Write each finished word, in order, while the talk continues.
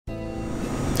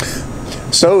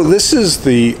So this is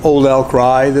the Old Elk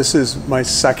Rye. This is my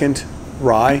second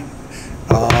rye,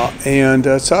 and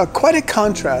it's quite a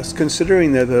contrast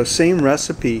considering they're the same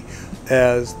recipe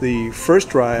as the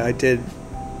first rye I did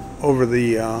over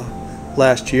the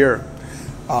last year.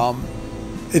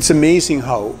 It's amazing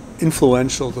how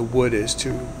influential the wood is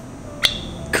to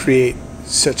create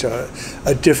such a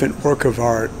different work of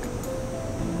art.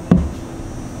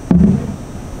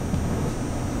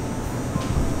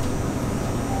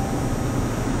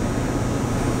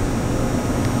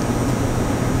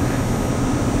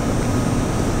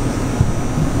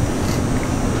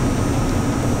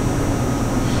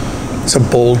 It's a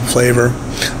bold flavor.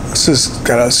 This has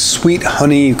got a sweet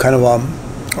honey, kind of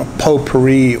a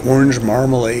potpourri orange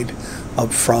marmalade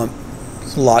up front.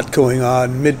 There's a lot going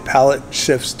on. Mid-palate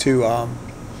shifts to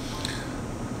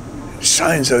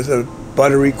shines as a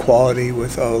buttery quality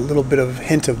with a little bit of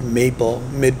hint of maple.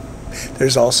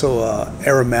 There's also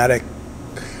aromatic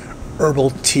herbal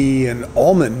tea and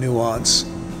almond nuance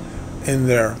in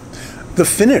there. The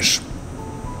finish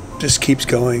just keeps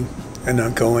going and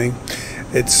not going.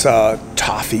 It's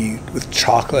toffee with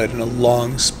chocolate and a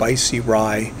long, spicy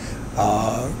rye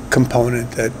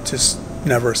component that just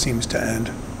never seems to end.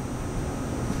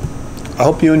 I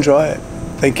hope you enjoy it.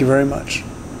 Thank you very much.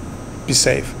 Be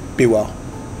safe. Be well.